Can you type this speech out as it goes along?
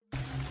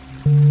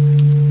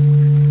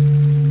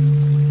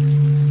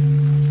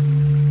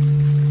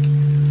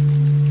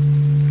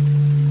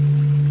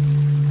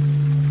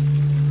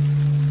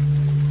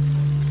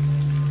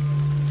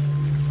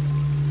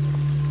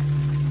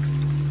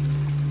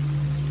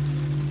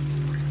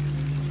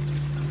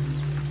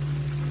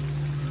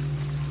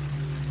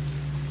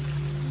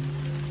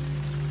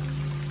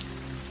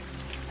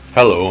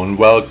Hello and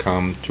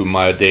welcome to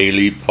my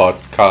daily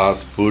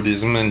podcast,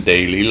 Buddhism in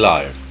Daily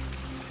Life.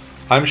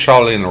 I'm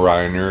Charlene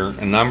Reiner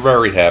and I'm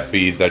very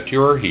happy that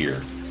you are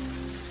here.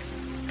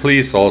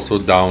 Please also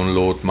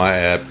download my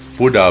app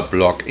Buddha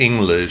Blog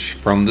English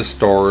from the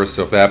stores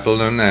of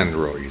Apple and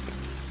Android.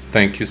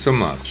 Thank you so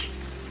much.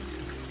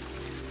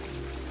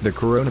 The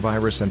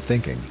coronavirus and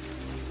thinking.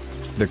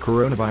 The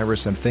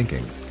coronavirus and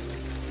thinking.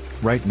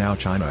 Right now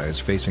China is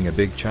facing a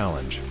big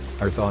challenge.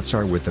 Our thoughts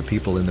are with the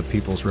people in the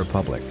People's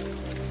Republic.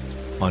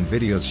 On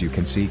videos you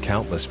can see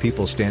countless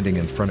people standing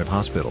in front of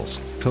hospitals,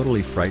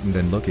 totally frightened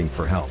and looking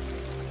for help.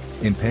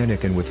 In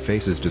panic and with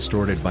faces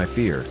distorted by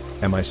fear.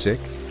 Am I sick?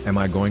 Am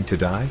I going to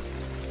die?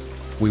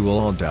 We will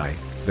all die.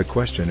 The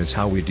question is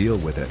how we deal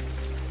with it.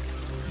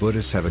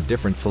 Buddhists have a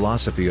different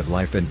philosophy of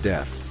life and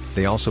death.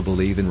 They also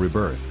believe in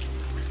rebirth.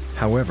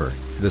 However,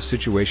 the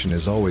situation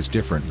is always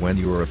different when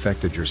you are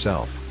affected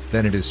yourself.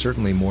 Then it is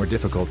certainly more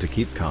difficult to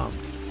keep calm.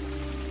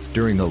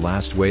 During the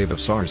last wave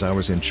of SARS I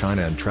was in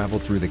China and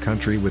traveled through the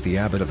country with the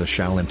abbot of the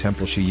Shaolin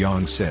Temple Shi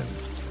Yongxin.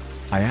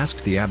 I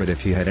asked the abbot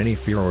if he had any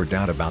fear or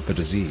doubt about the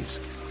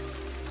disease.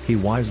 He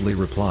wisely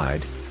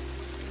replied,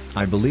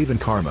 "I believe in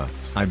karma,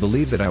 I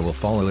believe that I will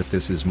follow if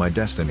this is my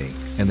destiny,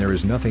 and there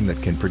is nothing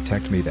that can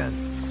protect me then.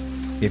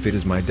 If it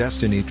is my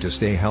destiny to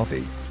stay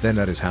healthy, then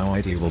that is how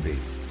it will be."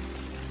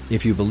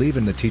 If you believe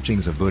in the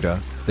teachings of Buddha,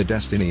 the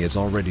destiny is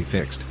already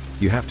fixed.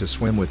 You have to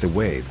swim with the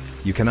wave,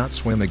 you cannot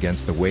swim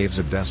against the waves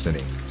of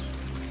destiny.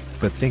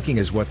 But thinking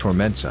is what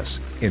torments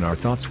us. In our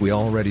thoughts we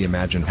already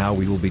imagine how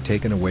we will be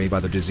taken away by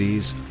the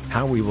disease,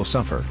 how we will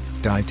suffer,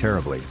 die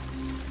terribly.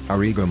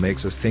 Our ego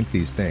makes us think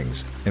these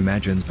things,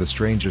 imagines the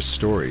strangest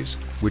stories,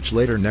 which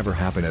later never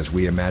happen as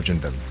we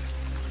imagined them.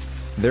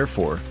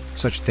 Therefore,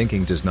 such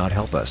thinking does not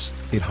help us,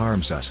 it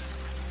harms us.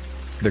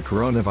 The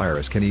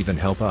coronavirus can even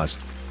help us.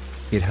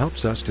 It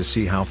helps us to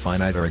see how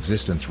finite our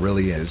existence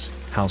really is,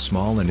 how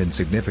small and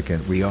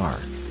insignificant we are,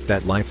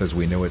 that life as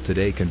we know it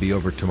today can be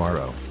over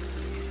tomorrow.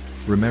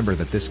 Remember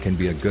that this can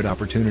be a good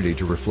opportunity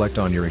to reflect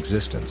on your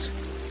existence,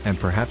 and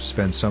perhaps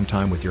spend some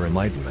time with your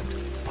enlightenment,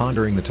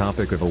 pondering the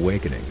topic of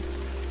awakening.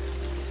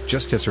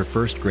 Just as her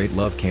first great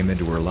love came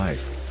into her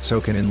life,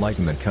 so can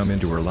enlightenment come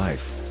into her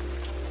life.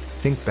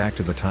 Think back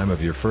to the time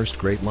of your first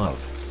great love,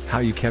 how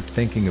you kept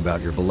thinking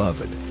about your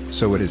beloved,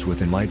 so it is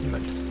with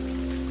enlightenment.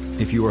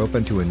 If you are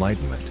open to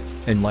enlightenment,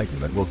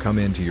 enlightenment will come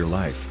into your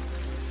life.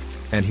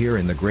 And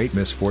herein the great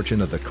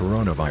misfortune of the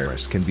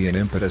coronavirus can be an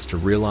impetus to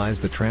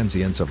realize the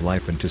transience of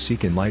life and to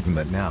seek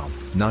enlightenment now,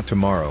 not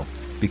tomorrow,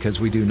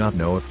 because we do not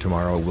know if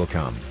tomorrow will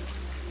come.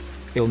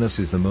 Illness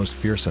is the most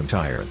fearsome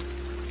tyrant.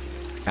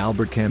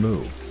 Albert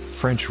Camus,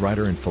 French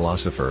writer and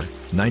philosopher,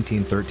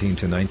 1913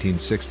 to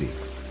 1960.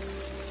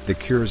 The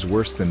cure is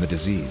worse than the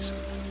disease.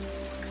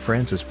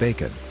 Francis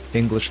Bacon,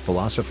 English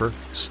philosopher,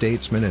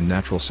 statesman and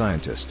natural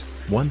scientist,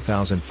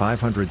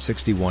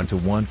 1561 to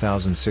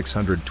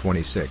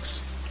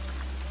 1626.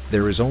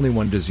 There is only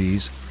one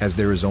disease, as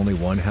there is only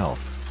one health.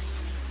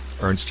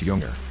 Ernst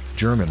Jünger,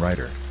 German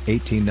writer,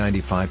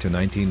 1895 to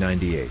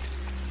 1998.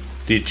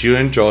 Did you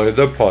enjoy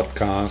the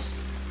podcast?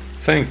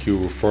 Thank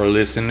you for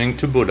listening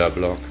to Buddha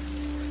Blog.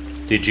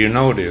 Did you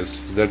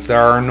notice that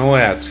there are no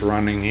ads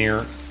running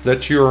here,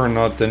 that you are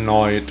not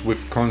annoyed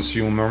with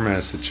consumer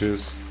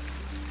messages?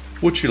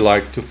 Would you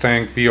like to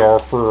thank the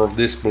author of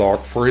this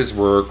blog for his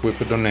work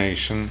with a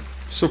donation?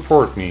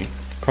 Support me.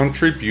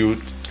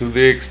 Contribute to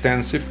the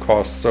extensive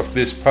costs of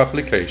this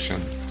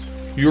publication.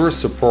 Your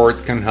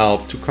support can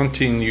help to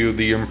continue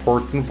the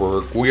important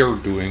work we are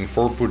doing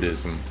for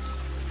Buddhism.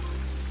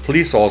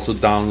 Please also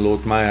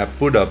download my app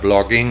Buddha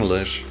Blog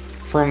English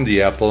from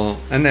the Apple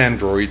and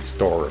Android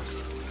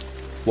stores.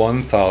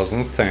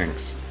 1000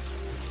 thanks.